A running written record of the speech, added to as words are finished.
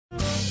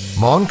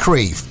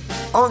Moncrief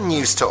on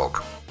News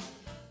Talk.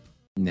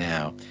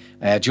 Now,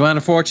 Joanna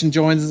Fortune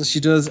joins us.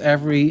 She does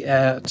every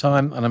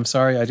time, and I'm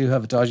sorry, I do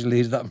have a dodgy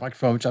lead of that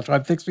microphone, which I'll try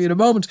and fix for you in a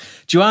moment.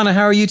 Joanna,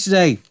 how are you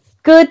today?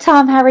 Good,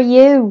 Tom. How are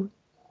you?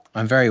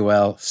 I'm very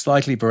well.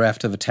 Slightly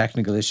bereft of a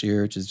technical issue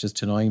here, which is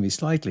just annoying me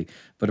slightly.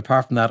 But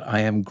apart from that,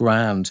 I am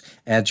grand.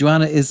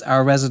 Joanna is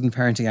our resident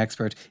parenting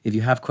expert. If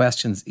you have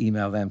questions,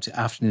 email them to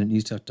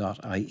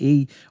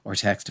afternoon@newstalk.ie or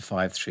text to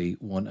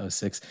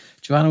 53106.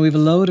 Joanna, we have a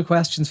load of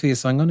questions for you,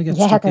 so I'm going to get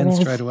stuck in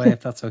straight away,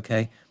 if that's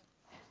okay.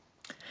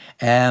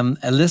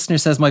 A listener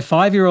says, my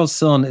 5-year-old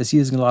son is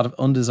using a lot of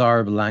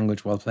undesirable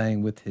language while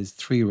playing with his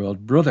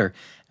 3-year-old brother.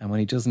 And when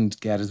he doesn't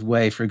get his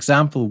way, for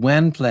example,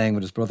 when playing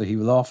with his brother, he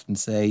will often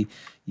say,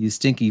 you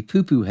stinky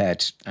poo-poo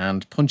head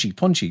and punchy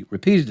punchy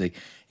repeatedly.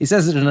 He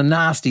says it in a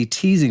nasty,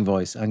 teasing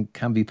voice and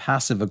can be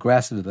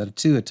passive-aggressive about it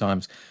too at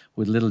times,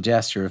 with a little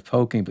gesture of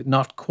poking, but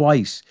not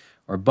quite,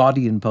 or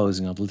body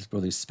imposing on the little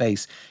brother's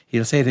space.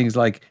 He'll say things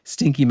like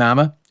stinky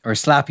mama or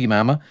slappy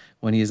mama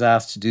when he is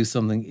asked to do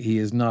something he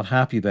is not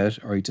happy about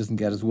or he doesn't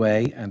get his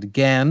way, and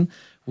again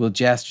will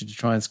gesture to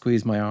try and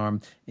squeeze my arm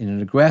in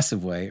an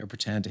aggressive way or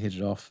pretend to hit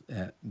it off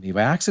me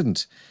by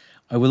accident.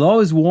 I will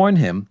always warn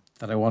him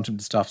that I want him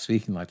to stop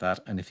speaking like that,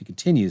 and if he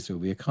continues, there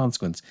will be a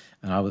consequence,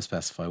 and I will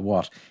specify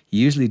what. He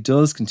usually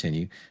does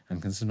continue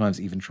and can sometimes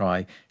even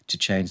try to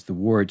change the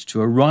word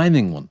to a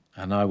rhyming one,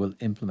 and I will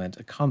implement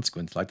a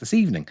consequence like this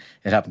evening.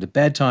 It happened at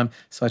bedtime,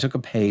 so I took a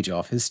page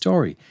off his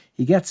story.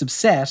 He gets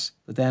upset,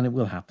 but then it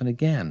will happen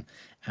again.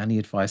 Any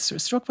advice?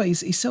 Struck by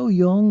he's so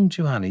young,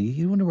 Joanna.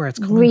 You wonder where it's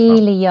coming from.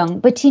 Really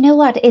young. But you know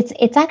what?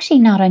 It's actually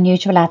not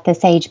unusual at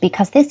this age,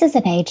 because this is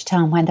an age,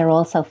 Tom, when they're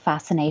also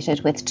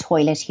fascinated with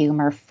toilet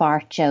humour,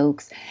 fart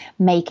jokes,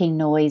 making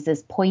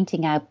noises,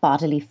 pointing out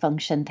bodily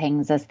function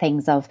things as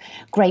things of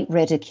great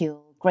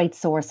ridicule, great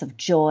source of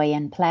joy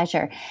and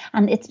pleasure.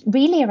 And it's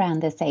really around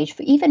this age,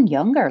 for even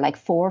younger, like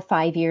 4 or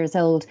 5 years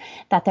old,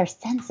 that their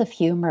sense of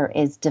humour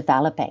is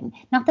developing.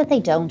 Not that they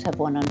don't have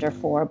one under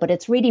 4, but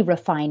it's really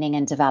refining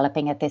and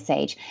developing at this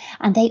age.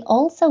 And they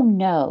also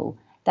know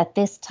that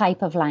this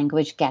type of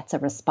language gets a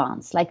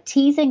response. Like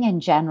teasing in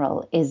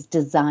general is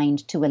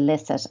designed to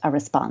elicit a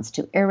response,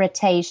 to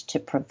irritate, to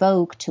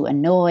provoke, to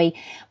annoy,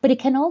 but it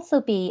can also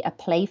be a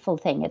playful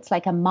thing. It's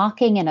like a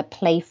mocking in a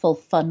playful,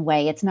 fun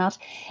way. It's not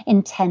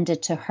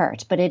intended to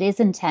hurt, but it is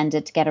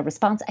intended to get a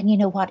response. And you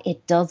know what?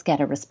 It does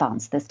get a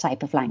response, this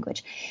type of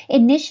language.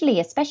 Initially,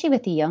 especially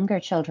with the younger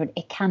children,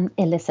 it can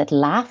elicit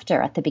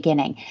laughter at the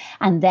beginning.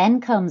 And then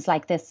comes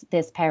like this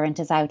parent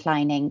is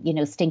outlining,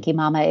 stinky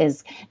mama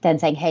is then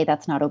saying, hey,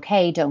 that's not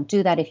okay. Don't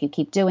do that. If you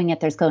keep doing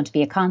it, there's going to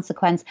be a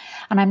consequence.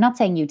 And I'm not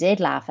saying you did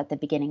laugh at the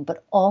beginning,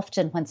 but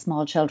often when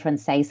small children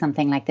say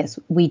something like this,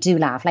 we do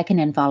laugh, like an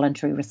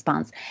involuntary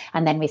response.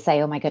 And then we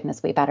say, oh my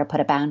goodness, we better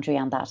put a boundary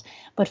on that.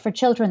 But for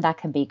children, that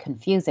can be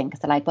confusing because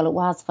they're like, well, it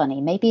was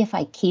funny. Maybe if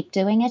I keep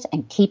doing it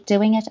and keep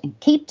doing it and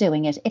keep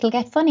doing it, it'll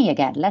get funny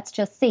again. Let's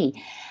just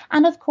see.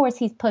 And of course,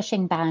 he's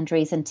pushing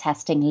boundaries and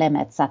testing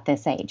limits at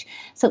this age.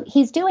 So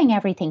he's doing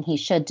everything he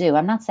should do.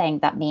 I'm not saying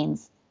that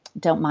means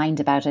don't mind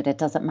about it. It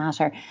doesn't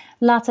matter.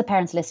 Lots of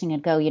parents listening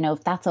and go,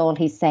 if that's all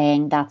he's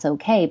saying, that's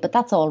okay. But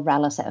that's all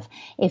relative.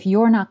 If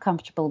you're not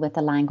comfortable with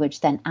the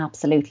language, then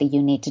absolutely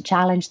you need to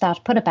challenge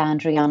that, put a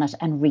boundary on it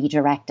and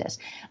redirect it.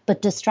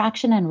 But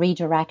distraction and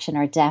redirection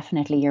are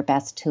definitely your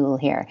best tool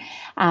here.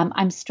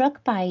 I'm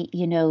struck by,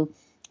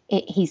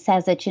 he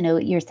says that,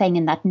 you're saying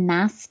in that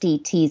nasty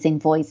teasing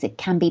voice, it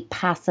can be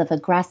passive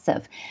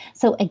aggressive.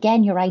 So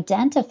again, you're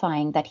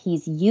identifying that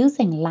he's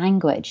using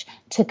language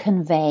to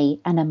convey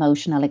an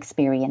emotional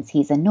experience.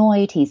 He's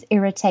annoyed, he's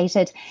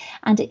irritated,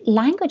 and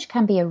language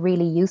can be a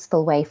really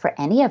useful way for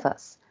any of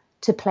us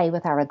to play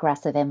with our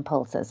aggressive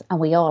impulses. And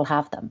we all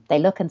have them. They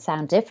look and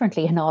sound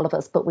differently in all of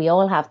us, but we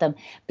all have them,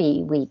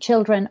 be we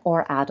children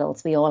or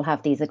adults. We all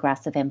have these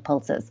aggressive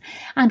impulses.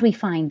 And we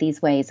find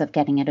these ways of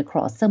getting it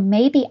across. So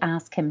maybe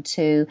ask him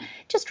to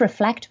just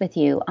reflect with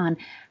you on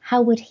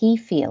how would he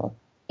feel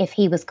if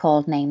he was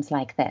called names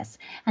like this?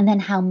 And then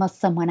how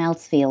must someone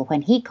else feel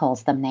when he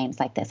calls them names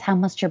like this? How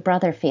must your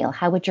brother feel?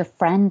 How would your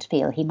friend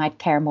feel? He might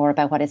care more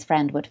about what his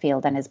friend would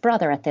feel than his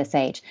brother at this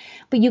age.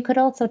 But you could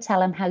also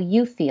tell him how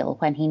you feel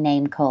when he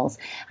name calls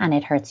and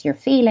it hurts your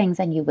feelings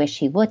and you wish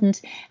he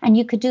wouldn't. And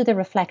you could do the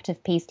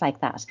reflective piece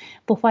like that.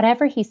 But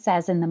whatever he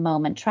says in the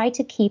moment, try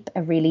to keep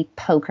a really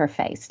poker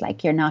face,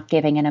 like you're not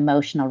giving an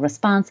emotional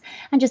response,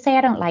 and just say,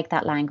 I don't like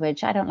that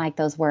language. I don't like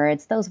those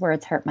words. Those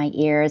words hurt my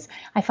ears.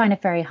 I find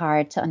it very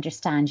hard to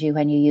understand you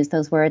when you use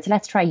those words.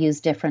 Let's try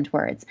use different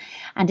words.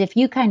 And if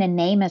you kind of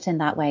name it in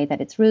that way, that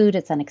it's rude,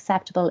 it's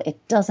unacceptable,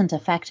 it doesn't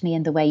affect me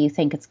in the way you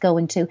think it's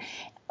going to,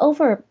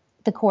 over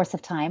the course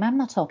of time, I'm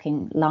not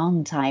talking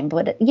long time,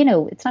 but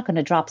it's not going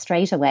to drop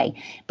straight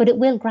away, but it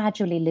will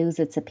gradually lose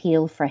its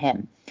appeal for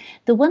him.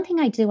 The one thing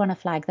I do want to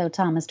flag though,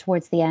 Tom, is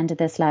towards the end of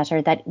this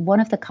letter that one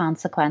of the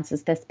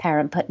consequences this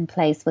parent put in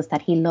place was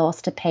that he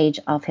lost a page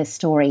of his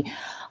story.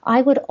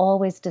 I would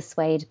always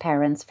dissuade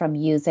parents from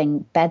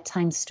using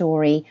bedtime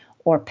story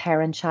or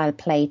parent-child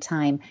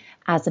playtime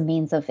as a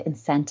means of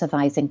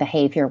incentivizing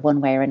behavior one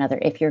way or another.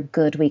 If you're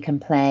good, we can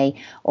play,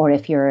 or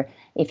if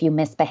you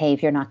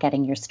misbehave, you're not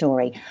getting your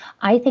story.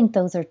 I think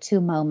those are two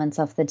moments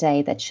of the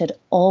day that should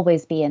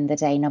always be in the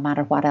day, no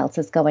matter what else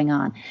is going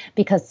on.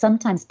 Because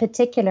sometimes,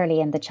 particularly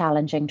in the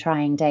challenging,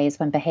 trying days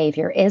when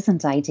behavior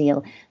isn't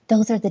ideal,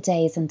 those are the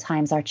days and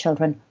times our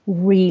children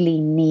really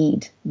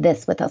need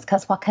this with us.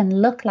 Because what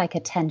can look like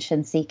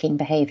attention-seeking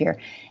behavior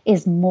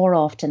is more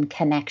often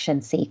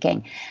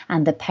connection-seeking.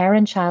 And the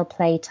parent-child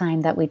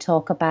playtime that we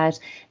talk about,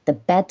 the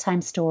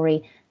bedtime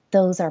story,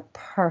 those are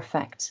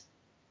perfect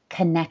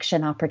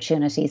connection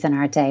opportunities in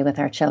our day with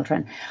our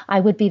children.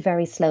 I would be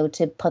very slow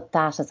to put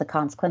that as a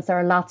consequence. There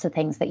are lots of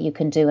things that you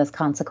can do as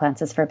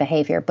consequences for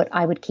behavior, but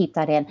I would keep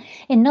that in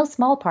no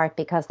small part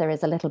because there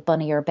is a little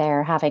bunny or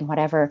bear having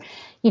whatever,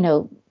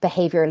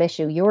 behavioral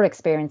issue you're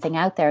experiencing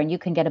out there, and you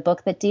can get a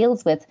book that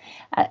deals with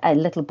a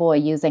little boy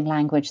using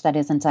language that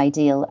isn't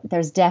ideal.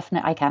 There's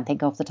definitely, I can't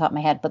think off the top of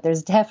my head, but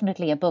there's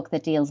definitely a book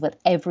that deals with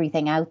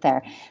everything out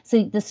there.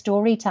 So the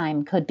story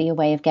time could be a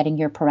way of getting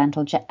your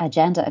parental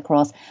agenda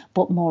across,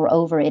 but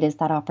moreover, it is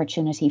that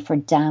opportunity for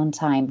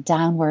downtime,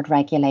 downward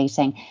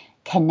regulating,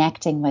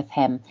 connecting with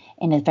him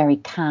in a very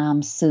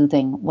calm,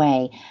 soothing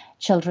way.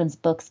 Children's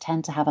books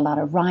tend to have a lot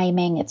of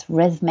rhyming. It's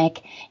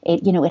rhythmic.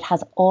 It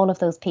has all of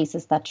those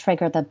pieces that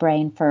trigger the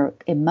brain for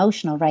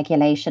emotional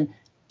regulation.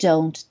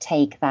 Don't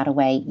take that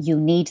away. You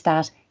need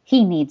that.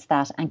 He needs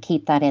that, and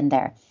keep that in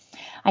there.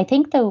 I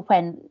think, though,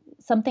 when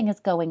something is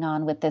going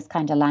on with this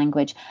kind of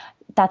language,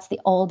 that's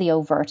all the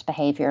overt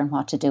behavior and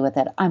what to do with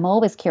it. I'm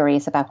always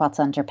curious about what's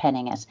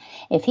underpinning it.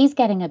 If he's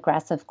getting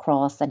aggressive,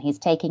 cross, and he's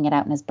taking it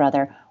out on his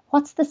brother,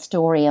 what's the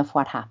story of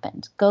what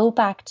happened? Go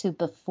back to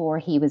before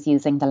he was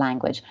using the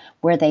language.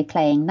 Were they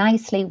playing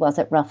nicely? Was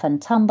it rough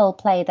and tumble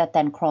play that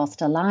then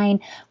crossed a line?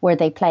 Were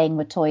they playing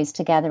with toys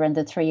together and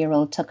the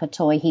 3-year-old took a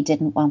toy he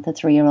didn't want the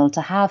 3-year-old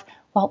to have?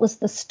 What was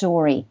the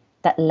story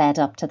that led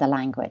up to the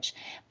language?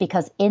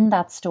 Because in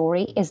that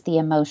story is the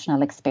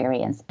emotional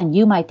experience. And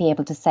you might be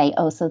able to say,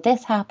 oh, so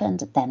this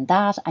happened, then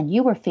that, and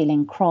you were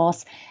feeling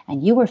cross,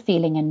 and you were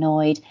feeling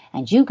annoyed,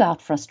 and you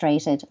got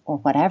frustrated, or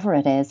whatever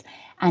it is,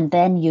 and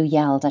then you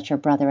yelled at your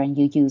brother and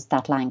you used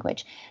that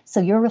language. So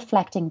you're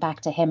reflecting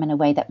back to him in a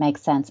way that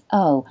makes sense.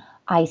 Oh,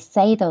 I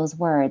say those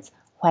words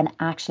when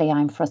actually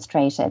I'm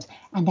frustrated,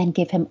 and then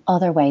give him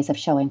other ways of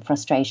showing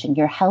frustration.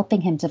 You're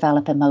helping him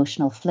develop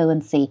emotional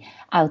fluency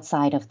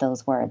outside of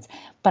those words.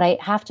 But I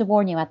have to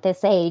warn you, at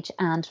this age,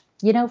 and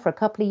for a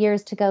couple of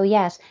years to go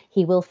yet,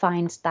 he will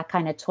find that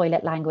kind of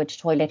toilet language,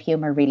 toilet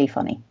humor really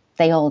funny.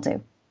 They all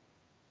do.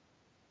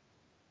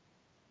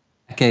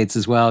 Decades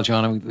as well,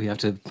 John, and we have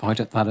to point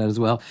that out as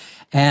well.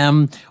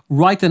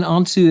 Right then,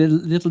 on to a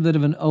little bit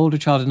of an older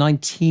child, a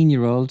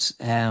 19-year-old.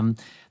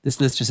 This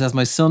listener says,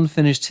 my son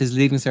finished his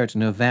Leaving Cert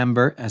in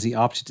November as he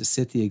opted to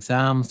sit the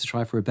exams to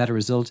try for a better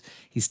result.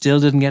 He still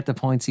didn't get the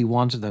points he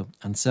wanted, though.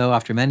 And so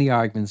after many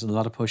arguments and a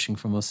lot of pushing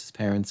from us as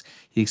parents,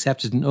 he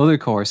accepted another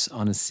course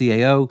on his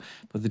CAO.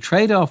 But the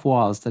trade-off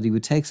was that he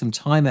would take some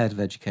time out of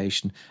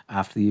education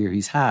after the year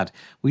he's had.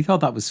 We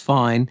thought that was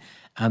fine,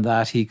 and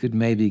that he could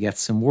maybe get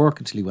some work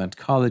until he went to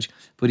college.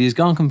 But he has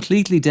gone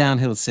completely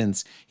downhill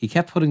since. He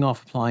kept putting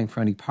off applying for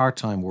any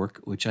part-time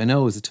work, which I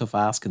know is a tough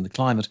ask in the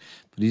climate,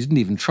 but he didn't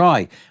even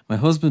try. My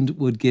husband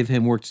would give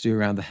him work to do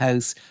around the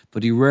house,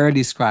 but he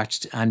rarely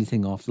scratched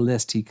anything off the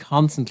list. He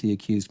constantly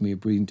accused me of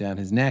breathing down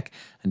his neck,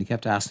 and he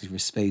kept asking for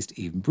space to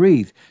even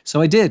breathe.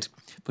 So I did.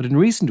 But in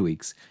recent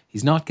weeks,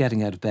 he's not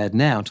getting out of bed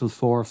now until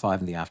 4 or 5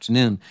 in the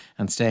afternoon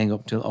and staying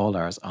up till all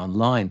hours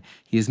online.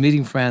 He is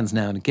meeting friends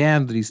now and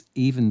again, but he's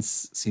even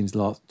seems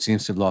to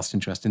have lost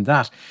interest in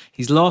that.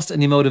 He's lost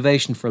any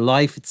motivation for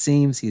life, it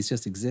seems. He's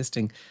just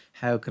existing.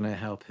 How can I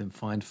help him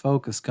find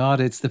focus? God,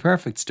 it's the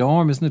perfect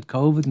storm, isn't it?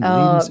 COVID and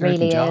leaving certain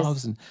really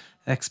jobs and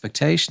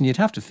expectation. You'd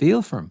have to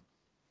feel for him.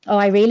 Oh,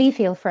 I really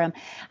feel for him.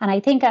 And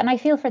I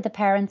feel for the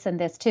parents in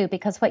this too,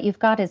 because what you've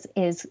got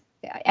is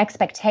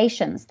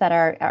expectations that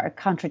are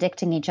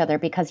contradicting each other,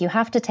 because you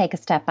have to take a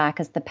step back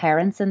as the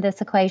parents in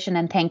this equation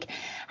and think,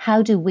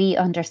 how do we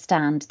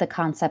understand the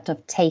concept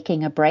of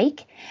taking a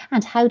break?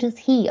 And how does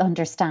he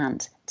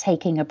understand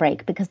taking a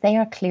break? Because they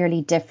are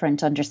clearly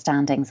different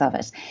understandings of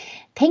it.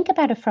 Think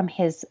about it from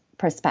his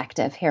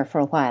perspective here for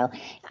a while.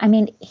 I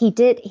mean, he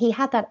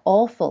had that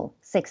awful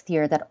 6th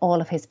year that all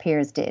of his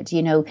peers did.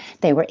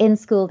 They were in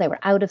school, they were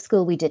out of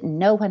school. We didn't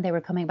know when they were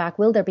coming back.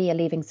 Will there be a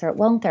Leaving Cert?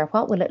 Won't there?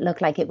 What will it look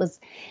like? It was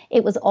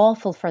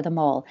awful for them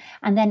all.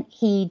 And then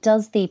he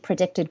does the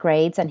predicted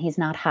grades and he's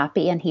not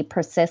happy, and he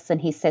persists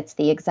and he sits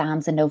the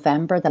exams in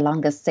November, the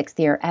longest 6th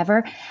year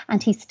ever,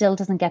 and he still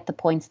doesn't get the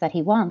points that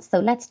he wants. So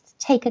let's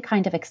take a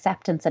kind of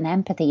acceptance and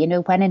empathy.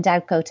 When in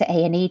doubt, go to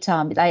A&E,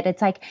 Tom.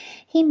 It's like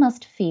he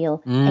must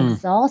feel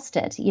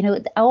exhausted.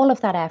 All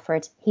of that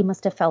effort, he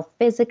must have felt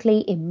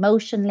physically,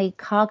 emotionally,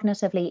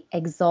 cognitively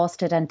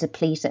exhausted and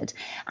depleted,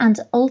 and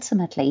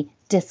ultimately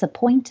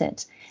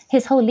disappointed.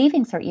 His whole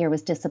Leaving Cert year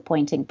was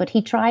disappointing, but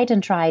he tried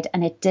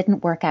and it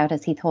didn't work out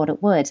as he thought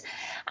it would.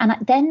 And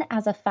then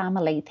as a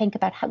family, think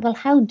about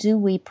how do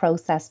we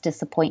process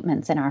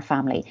disappointments in our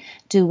family?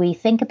 Do we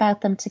think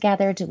about them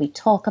together? Do we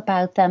talk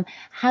about them?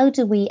 How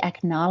do we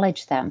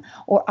acknowledge them?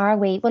 Or are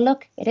we, well,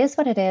 look, it is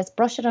what it is,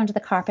 brush it under the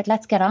carpet,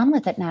 let's get on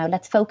with it now,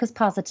 let's focus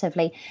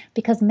positively,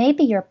 because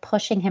maybe you're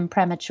pushing him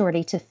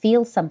prematurely to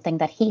feel something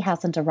that he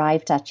hasn't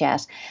arrived at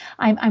yet.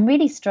 I'm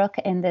really struck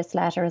in this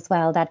letter as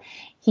well that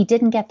he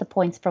didn't get the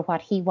points for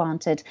what he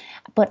wanted,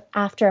 but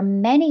after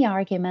many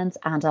arguments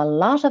and a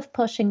lot of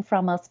pushing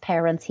from us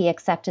parents, he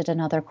accepted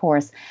another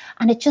course.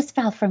 And it just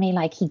felt for me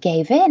like he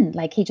gave in,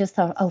 like he just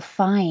thought, oh,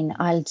 fine,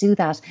 I'll do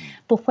that.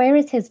 But where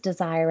is his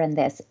desire in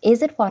this?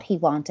 Is it what he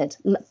wanted?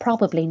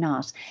 Probably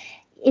not.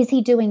 Is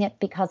he doing it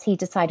because he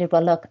decided,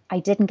 well, look,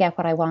 I didn't get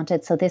what I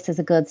wanted, so this is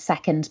a good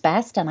second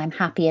best and I'm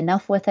happy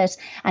enough with it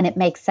and it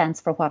makes sense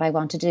for what I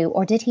want to do?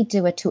 Or did he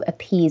do it to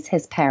appease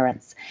his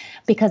parents?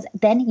 Because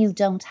then you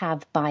don't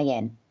have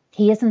buy-in.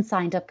 He isn't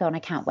signed up going, I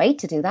can't wait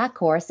to do that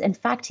course. In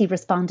fact, he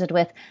responded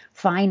with,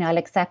 fine, I'll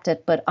accept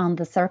it, but on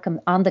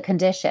the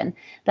condition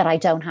that I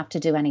don't have to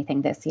do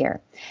anything this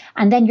year.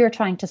 And then you're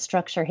trying to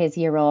structure his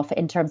year off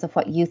in terms of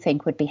what you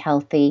think would be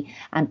healthy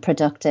and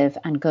productive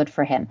and good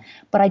for him.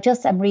 But I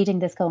just am reading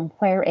this going,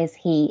 where is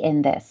he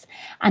in this?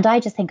 And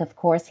I just think, of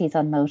course, he's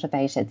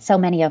unmotivated. So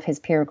many of his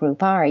peer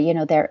group are,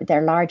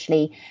 they're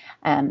largely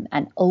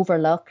an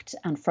overlooked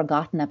and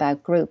forgotten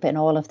about group in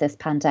all of this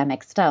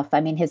pandemic stuff.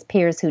 I mean, his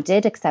peers who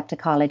did accept a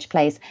college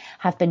place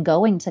have been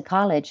going to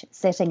college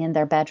sitting in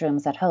their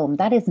bedrooms at home.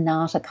 That is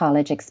not a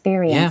college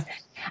experience. Yeah.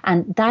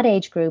 And that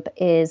age group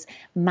is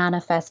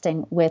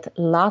manifesting with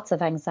lots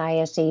of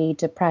anxiety,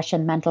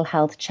 depression, mental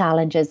health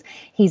challenges.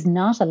 He's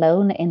not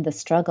alone in the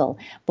struggle.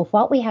 But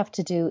what we have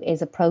to do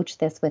is approach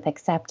this with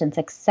acceptance,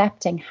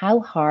 accepting how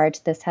hard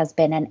this has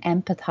been and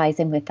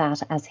empathizing with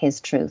that as his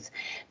truth.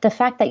 The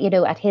fact that,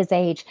 at his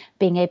age,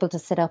 being able to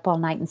sit up all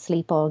night and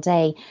sleep all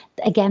day,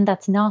 again,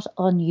 that's not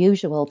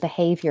unusual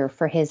behavior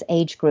for his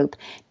age group.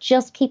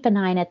 Just keep an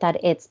eye on it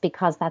that it's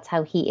because that's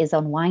how he is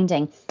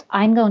unwinding.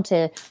 I'm going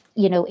to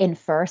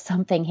infer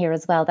something here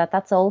as well,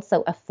 that's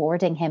also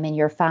affording him in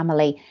your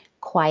family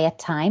quiet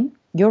time.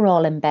 You're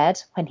all in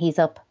bed when he's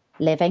up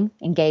living,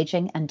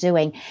 engaging and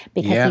doing,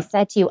 because he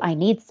said to you, I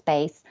need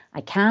space.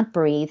 I can't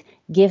breathe.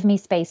 Give me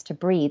space to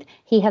breathe.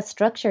 He has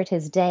structured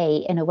his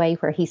day in a way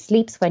where he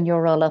sleeps when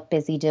you're all up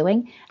busy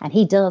doing, and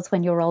he does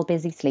when you're all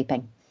busy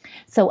sleeping.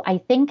 So I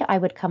think I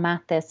would come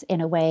at this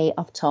in a way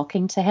of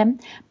talking to him,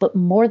 but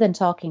more than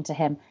talking to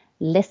him,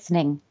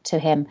 listening to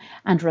him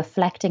and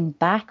reflecting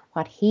back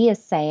what he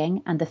is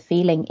saying and the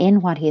feeling in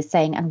what he is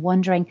saying and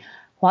wondering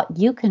what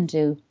you can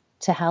do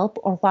to help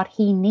or what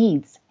he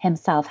needs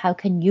himself. How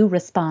can you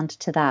respond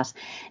to that?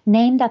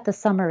 Name that the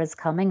summer is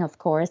coming, of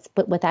course,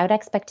 but without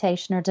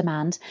expectation or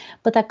demand,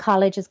 but that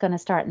college is going to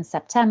start in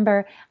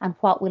September, and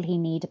what will he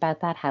need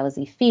about that? How is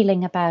he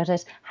feeling about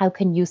it? How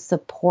can you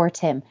support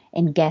him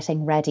in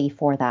getting ready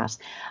for that?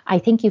 I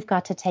think you've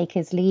got to take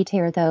his lead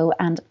here, though,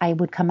 and I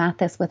would come at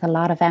this with a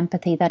lot of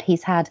empathy that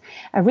he's had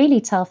a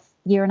really tough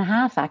year and a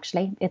half,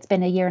 actually. It's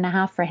been a year and a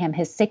half for him.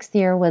 His 6th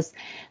year was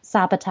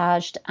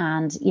sabotaged,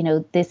 and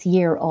this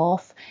year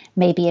off,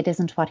 maybe it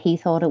isn't what he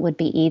thought it would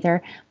be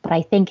either, but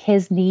I think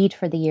his need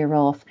for the year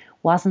off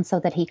wasn't so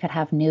that he could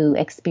have new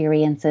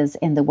experiences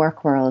in the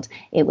work world.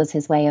 It was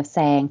his way of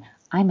saying,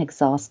 I'm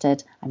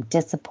exhausted, I'm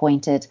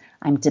disappointed,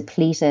 I'm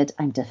depleted,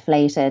 I'm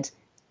deflated.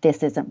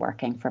 This isn't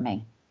working for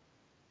me.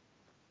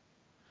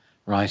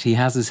 Right, he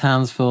has his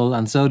hands full,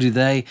 and so do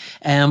they.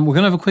 We're going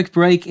to have a quick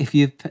break. If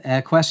you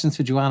have questions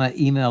for Joanna,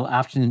 email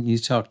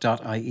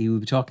afternoonnewstalk.ie. We'll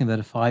be talking about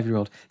a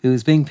 5-year-old who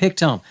is being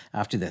picked on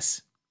after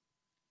this.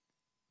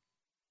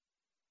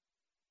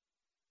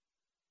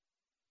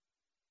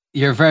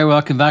 You're very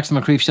welcome back to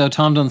Moncrief Show.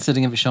 Tom Dunn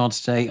sitting in for Sean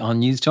today on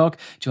News Talk.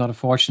 Joanna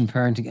Fortune,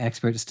 parenting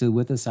expert, is still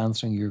with us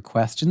answering your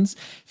questions.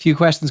 A few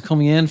questions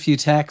coming in, a few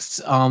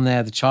texts on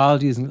the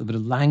child using a little bit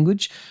of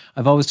language.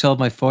 I've always told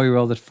my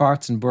 4-year-old that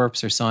farts and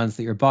burps are signs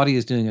that your body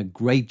is doing a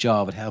great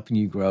job at helping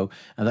you grow,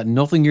 and that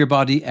nothing your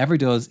body ever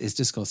does is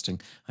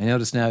disgusting. I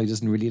notice now he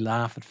doesn't really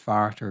laugh at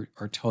fart or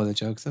toilet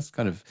jokes. That's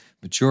kind of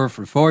mature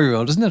for a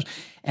 4-year-old, isn't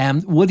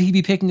it? Would he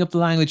be picking up the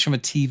language from a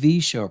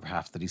TV show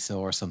perhaps that he saw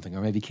or something,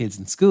 or maybe kids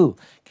in school?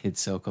 Kids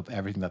soak up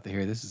everything that they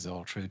hear. This is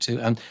all true too.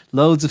 And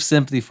loads of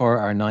sympathy for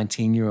our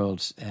 19-year-old,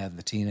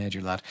 the teenager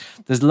lad.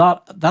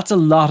 That's a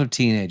lot of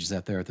teenagers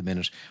out there at the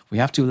minute. We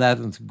have to allow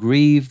them to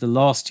grieve the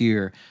lost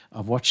year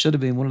of what should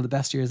have been one of the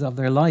best years of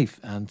their life,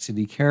 and to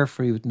be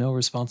carefree with no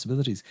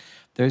responsibilities.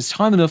 There's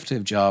time enough to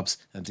have jobs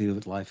and deal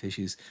with life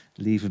issues.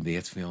 Leave and be.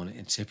 It's Fiona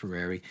in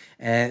Tipperary.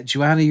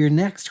 Joanna, your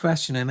next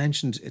question, I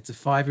mentioned it's a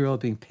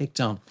 5-year-old being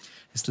picked on.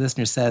 This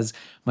listener says,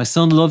 my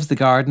son loves the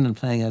garden and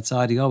playing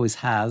outside. He always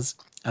has.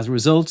 As a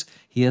result,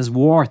 he has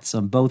warts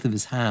on both of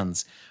his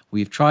hands.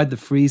 We've tried the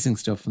freezing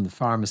stuff from the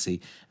pharmacy,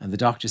 and the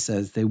doctor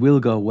says they will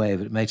go away,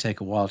 but it may take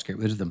a while to get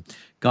rid of them.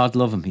 God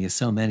love him, he has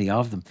so many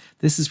of them.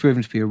 This has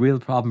proven to be a real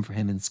problem for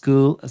him in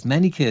school, as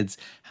many kids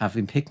have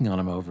been picking on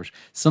him over it.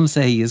 Some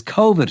say he has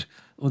COVID.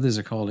 Others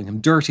are calling him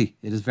dirty.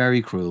 It is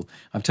very cruel.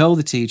 I've told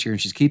the teacher and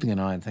she's keeping an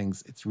eye on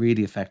things. It's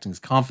really affecting his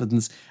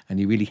confidence and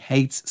he really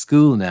hates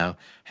school now.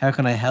 How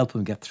can I help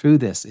him get through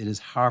this? It is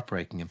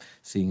heartbreaking him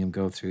seeing him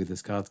go through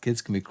this. God,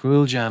 kids can be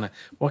cruel, Jana.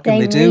 What can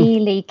they do? They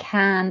really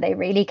can. They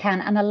really can.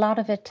 And a lot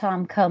of it,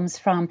 Tom, comes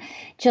from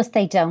just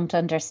they don't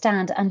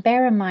understand. And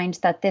bear in mind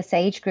that this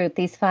age group,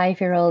 these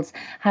 5-year-olds,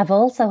 have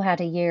also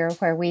had a year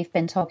where we've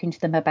been talking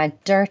to them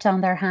about dirt on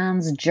their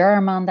hands,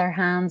 germ on their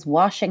hands,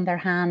 washing their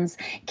hands,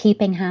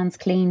 keeping hands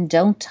clean,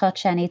 don't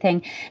touch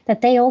anything, that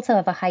they also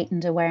have a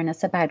heightened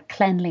awareness about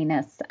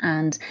cleanliness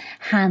and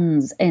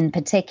hands in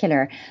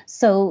particular.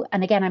 So,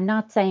 and again, I'm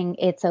not saying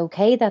it's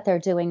okay that they're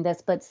doing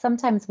this, but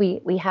sometimes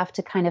we have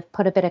to kind of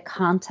put a bit of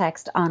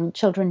context on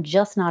children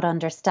just not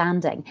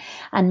understanding,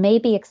 and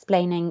maybe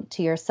explaining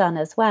to your son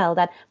as well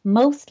that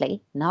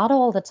mostly, not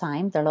all the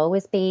time, there'll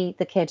always be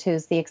the kid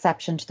who's the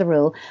exception to the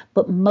rule,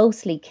 but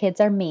mostly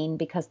kids are mean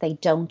because they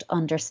don't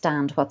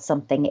understand what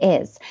something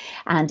is.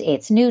 And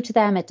it's new to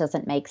them, it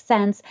doesn't make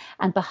sense.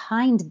 And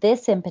behind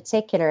this in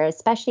particular,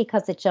 especially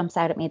because it jumps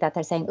out at me that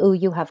they're saying, oh,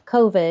 you have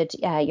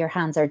COVID, your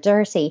hands are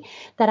dirty,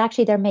 that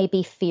actually there may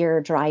be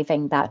fear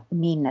driving that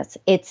meanness.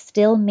 It's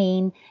still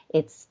mean,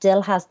 it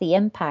still has the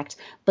impact,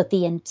 but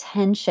the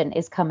intention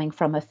is coming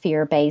from a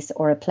fear base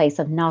or a place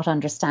of not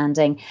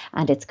understanding,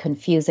 and it's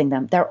confusing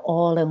them. They're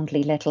all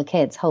only little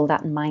kids. Hold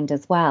that in mind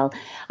as well.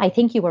 I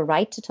think you were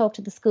right to talk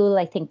to the school.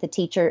 I think the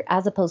teacher,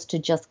 as opposed to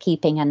just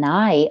keeping an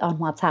eye on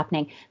what's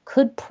happening,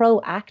 could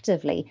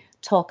proactively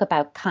talk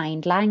about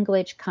kind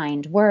language,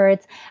 kind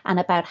words, and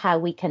about how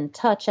we can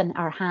touch and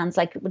our hands,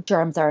 like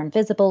germs are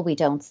invisible, we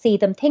don't see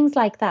them, things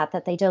like that,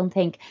 that they don't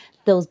think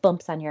those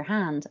bumps on your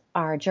hand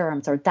are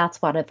germs or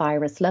that's what a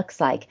virus looks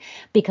like.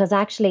 Because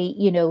actually,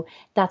 you know,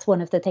 that's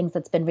one of the things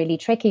that's been really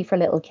tricky for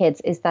little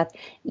kids is that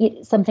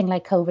something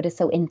like COVID is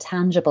so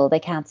intangible. They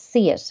can't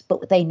see it,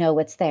 but they know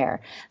it's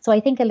there. So I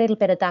think a little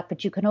bit of that,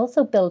 but you can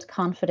also build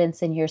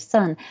confidence in your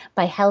son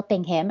by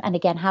helping him, and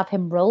again, have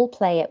him role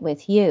play it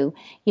with you,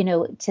 you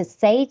know, to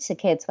say to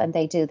kids when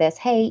they do this,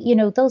 hey, you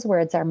know, those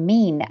words are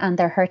mean and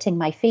they're hurting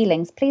my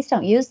feelings. Please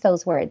don't use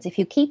those words. If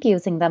you keep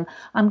using them,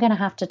 I'm going to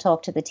have to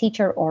talk to the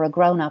teacher or a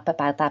grown up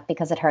about that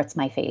because it hurts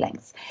my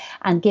feelings.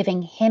 And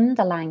giving him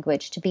the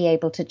language to be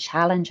able to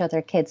challenge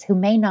other kids who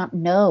may not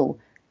know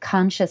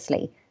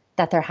consciously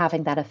that they're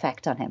having that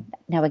effect on him.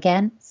 Now,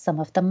 again, some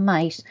of them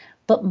might,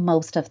 but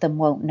most of them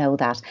won't know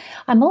that.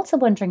 I'm also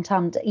wondering,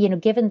 Tom, you know,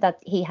 given that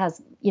he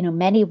has, you know,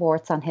 many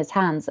warts on his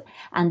hands,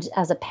 and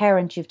as a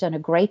parent, you've done a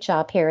great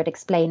job here at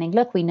explaining,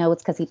 look, we know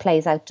it's because he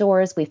plays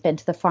outdoors, we've been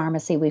to the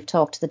pharmacy, we've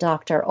talked to the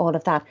doctor, all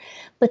of that.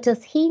 But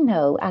does he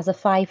know, as a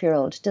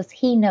 5-year-old, does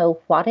he know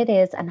what it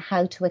is and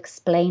how to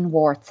explain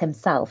warts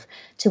himself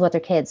to other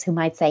kids who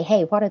might say,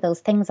 hey, what are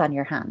those things on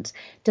your hand?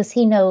 Does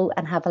he know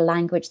and have a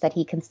language that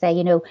he can say,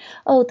 you know,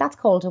 oh, that's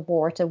called a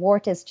wart. A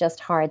wart is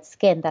just hard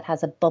skin that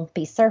has a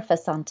bumpy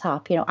surface on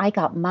top. You know, I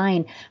got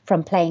mine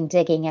from playing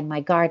digging in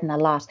my garden a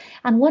lot.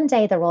 And one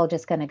day they're all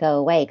just going to go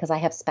away because I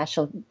have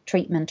special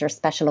treatment or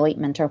special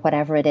ointment or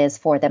whatever it is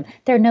for them.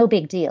 They're no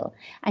big deal.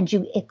 And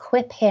you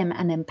equip him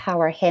and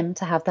empower him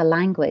to have the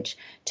language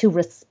to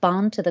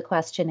respond to the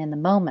question in the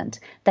moment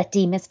that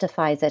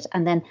demystifies it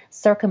and then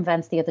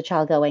circumvents the other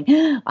child going,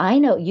 I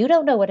know, you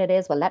don't know what it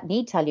is. Well, let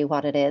me tell you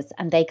what it is.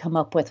 And they come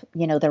up with,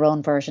 you know, their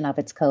own version of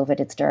it's COVID,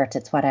 it's dirt,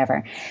 it's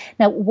whatever.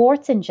 Now,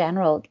 warts in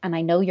general, and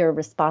I know you're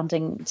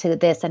responding to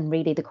this, and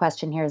really the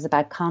question here is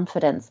about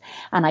confidence.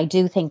 And I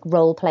do think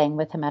role playing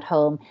with him at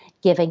home,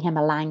 giving him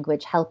a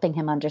language, helping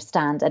him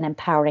understand and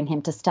empowering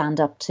him to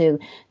stand up to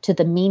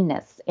the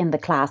meanness in the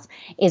class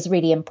is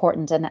really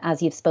important. And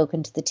as you've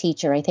spoken to the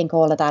teacher, I think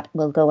all of that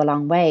will go a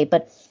long way.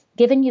 But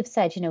given you've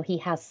said, you know, he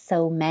has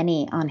so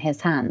many on his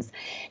hands,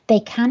 they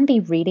can be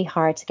really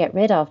hard to get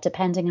rid of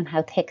depending on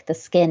how thick the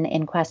skin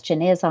in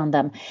question is on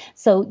them.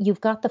 So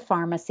you've got the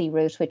pharmacy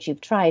route, which you've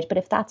tried, but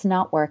if that's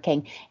not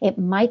working, it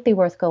might be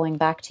worth going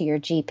back to your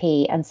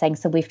GP and saying,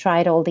 so we've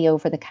tried all the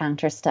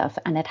over-the-counter stuff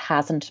and it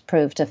hasn't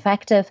proved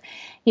effective,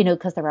 you know,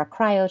 because there are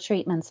cryo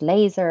treatments,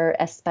 laser,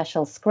 a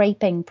special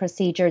scraping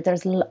procedure.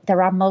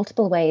 There are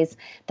multiple ways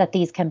that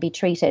these can be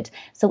treated.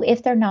 So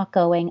if they're not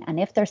going and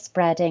if they're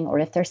spreading or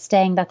if they're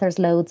staying, that there's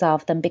loads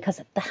of them,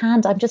 because the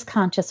hand, I'm just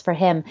conscious for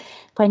him,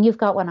 when you've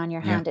got one on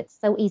your hand, it's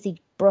so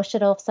easy, brush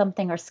it off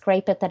something or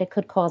scrape it, that it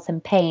could cause him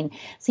pain.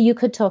 So you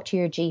could talk to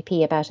your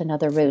GP about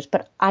another route,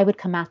 but I would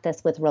come at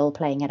this with role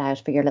playing it out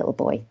for your little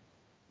boy.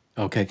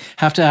 Okay,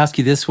 have to ask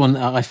you this one.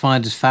 I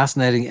find it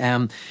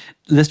fascinating.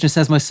 Listener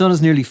says, my son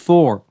is nearly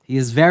 4. He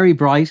is very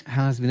bright,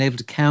 has been able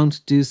to count,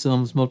 do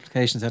sums,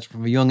 multiplication, etc.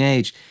 from a young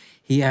age.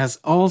 He has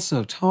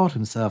also taught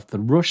himself the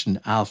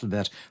Russian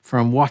alphabet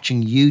from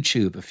watching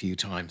YouTube a few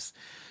times.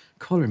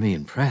 Colour me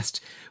impressed.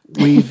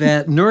 We've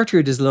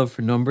nurtured his love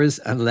for numbers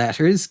and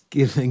letters,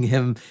 giving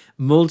him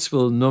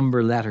multiple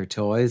number letter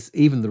toys,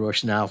 even the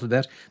Russian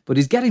alphabet. But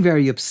he's getting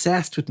very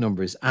obsessed with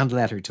numbers and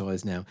letter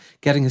toys now,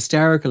 getting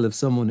hysterical if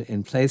someone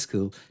in play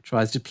school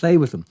tries to play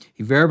with him.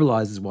 He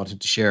verbalises wanting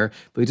to share,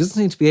 but he doesn't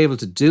seem to be able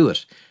to do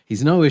it.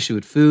 He's no issue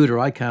with food or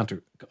eye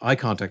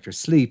contact or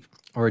sleep.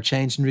 or a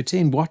change in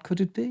routine, what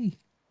could it be?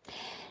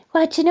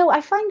 Well, do you know,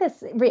 I find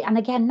this, and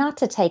again, not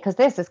to take, because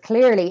this is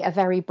clearly a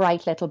very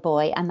bright little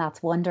boy, and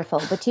that's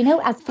wonderful. But, you know,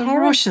 as The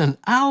parents, Russian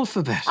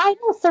alphabet. I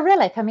know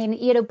Cyrillic. I mean,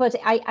 you know, but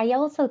I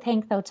also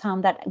think, though,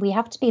 Tom, that we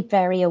have to be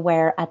very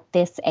aware at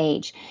this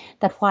age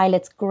that while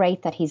it's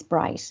great that he's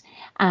bright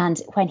and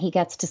when he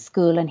gets to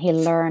school and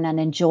he'll learn and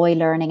enjoy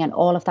learning and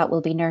all of that will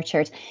be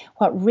nurtured,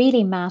 what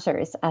really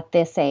matters at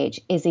this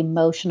age is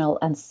emotional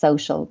and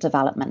social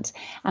development.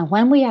 And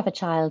when we have a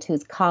child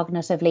who's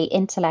cognitively,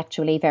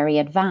 intellectually very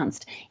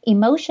advanced,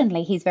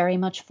 emotionally, he's very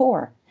much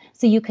 4.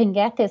 So you can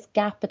get this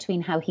gap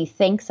between how he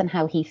thinks and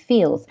how he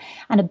feels.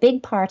 And a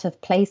big part of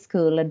play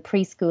school and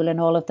preschool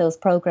and all of those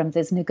programs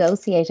is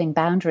negotiating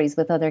boundaries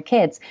with other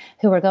kids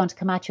who are going to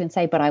come at you and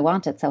say, but I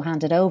want it, so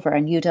hand it over,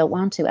 and you don't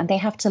want to. And they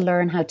have to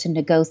learn how to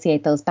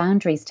negotiate those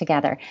boundaries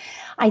together.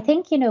 I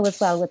think, you know, as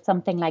well with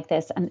something like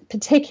this, and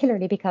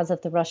particularly because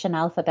of the Russian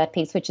alphabet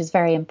piece, which is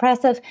very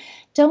impressive,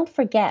 don't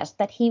forget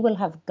that he will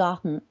have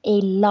gotten a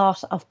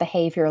lot of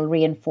behavioral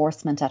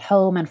reinforcement at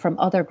home and from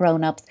other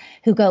grown-ups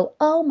who go,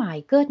 oh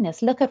my goodness,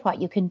 look at what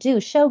you can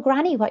do. Show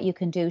Granny what you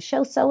can do.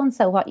 Show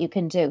so-and-so what you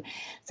can do.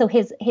 So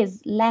his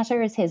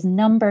letters, his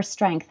number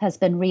strength has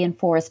been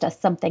reinforced as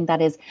something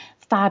that is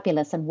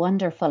fabulous and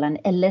wonderful and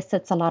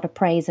elicits a lot of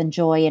praise and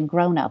joy in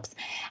grown-ups.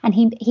 And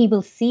he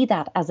will see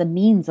that as a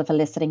means of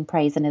eliciting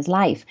praise in his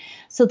life.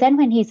 So then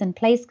when he's in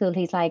play school,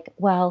 he's like,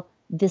 well,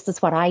 this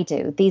is what I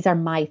do. These are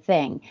my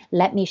thing.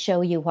 Let me show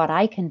you what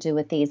I can do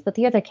with these. But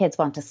the other kids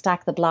want to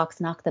stack the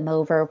blocks, knock them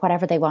over,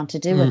 whatever they want to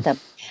do with them.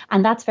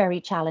 And that's very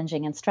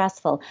challenging and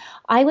stressful.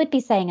 I would be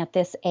saying at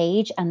this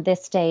age and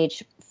this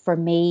stage for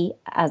me,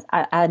 and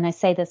I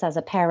say this as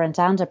a parent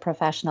and a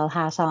professional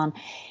hat on,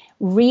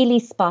 really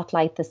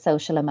spotlight the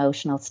social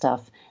emotional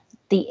stuff.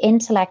 The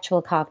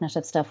intellectual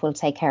cognitive stuff will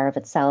take care of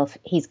itself.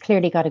 He's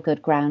clearly got a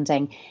good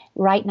grounding.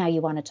 Right now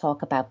you want to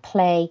talk about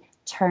play,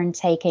 turn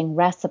taking,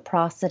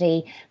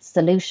 reciprocity,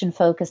 solution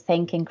focused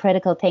thinking,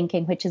 critical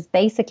thinking, which is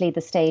basically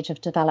the stage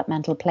of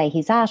developmental play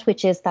he's at,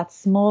 which is that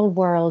small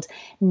world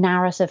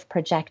narrative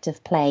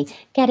projective play,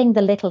 getting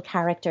the little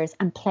characters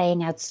and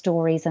playing out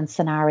stories and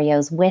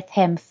scenarios with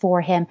him,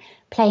 for him,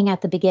 playing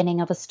out the beginning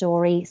of a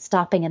story,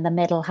 stopping in the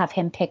middle, have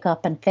him pick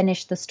up and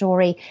finish the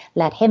story,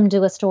 let him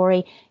do a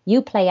story.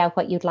 You play out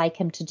what you'd like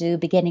him to do,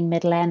 beginning,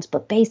 middle, end,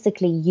 but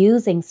basically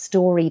using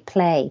story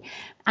play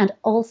and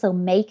also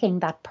making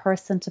that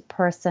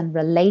person-to-person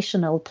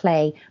relational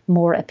play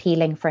more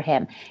appealing for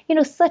him. You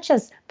know, such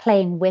as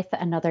playing with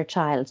another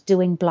child,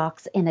 doing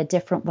blocks in a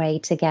different way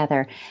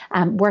together,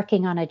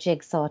 working on a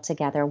jigsaw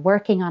together,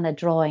 working on a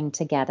drawing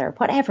together,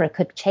 whatever it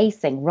could,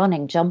 chasing,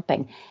 running,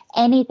 jumping,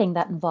 anything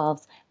that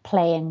involves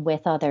playing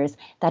with others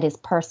that is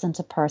person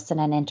to person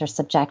and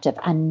intersubjective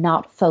and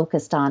not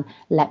focused on,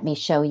 let me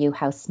show you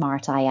how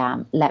smart I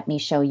am, let me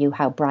show you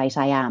how bright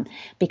I am,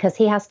 because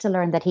he has to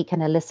learn that he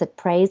can elicit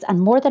praise, and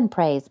more than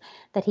praise,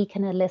 that he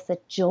can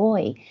elicit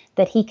joy,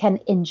 that he can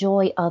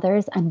enjoy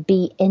others and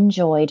be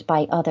enjoyed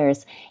by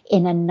others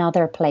in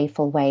another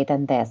playful way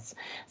than this.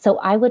 So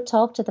I would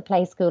talk to the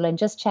play school and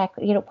just check,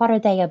 you know, what are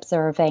they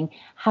observing?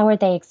 How are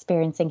they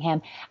experiencing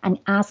him? And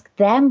ask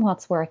them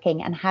what's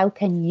working and how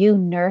can you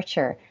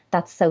nurture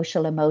that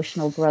social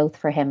emotional growth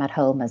for him at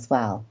home as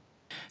well.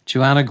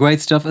 Joanna, great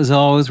stuff as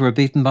always. We're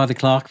beaten by the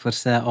clock,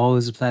 but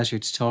always a pleasure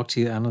to talk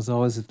to you. And as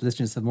always, if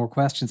listeners have more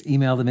questions,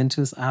 email them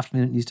into us,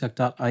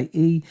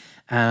 afternoon@newstalk.ie,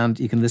 and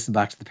you can listen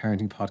back to the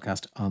parenting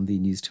podcast on the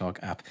Newstalk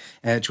app.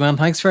 Joanne,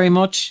 thanks very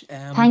much.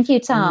 Thank you,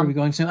 Tom. Where are we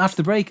going to after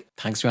the break?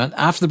 Thanks, Joanne.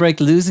 After the break,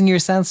 losing your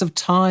sense of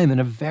time in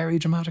a very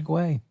dramatic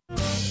way.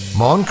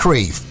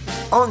 Moncrief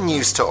on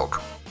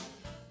Newstalk.